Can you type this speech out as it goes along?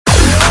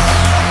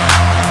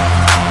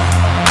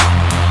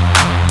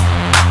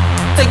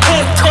They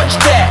can't touch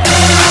that.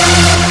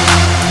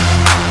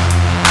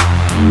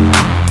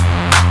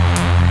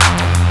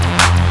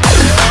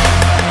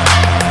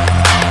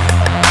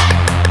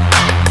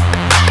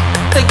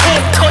 They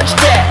can't touch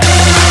that.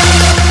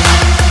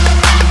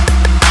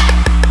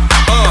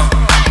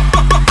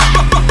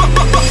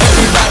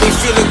 Everybody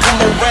feel it,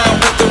 come around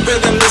with the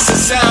rhythm. This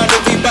is sound.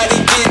 Everybody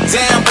get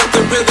down with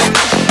the rhythm.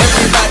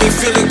 Everybody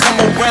feel it, come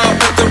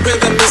around with the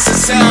rhythm. This is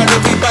sound.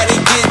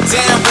 Everybody get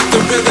down with